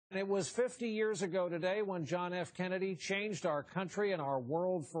It was 50 years ago today when John F. Kennedy changed our country and our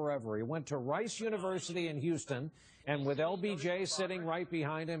world forever. He went to Rice University in Houston, and with LBJ sitting right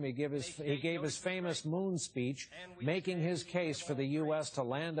behind him, he gave his famous moon speech, making his case for the U.S. to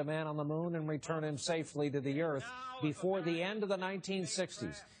land a man on the moon and return him safely to the Earth before the end of the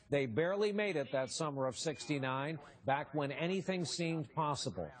 1960s. They barely made it that summer of '69, back when anything seemed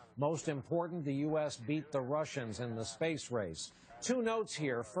possible. Most important, the U.S. beat the Russians in the space race. Two notes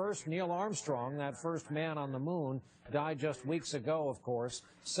here. First, Neil Armstrong, that first man on the moon, died just weeks ago, of course.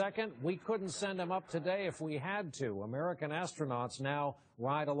 Second, we couldn't send him up today if we had to. American astronauts now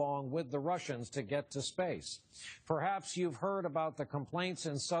ride along with the Russians to get to space. Perhaps you've heard about the complaints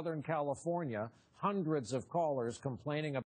in Southern California. Hundreds of callers complaining about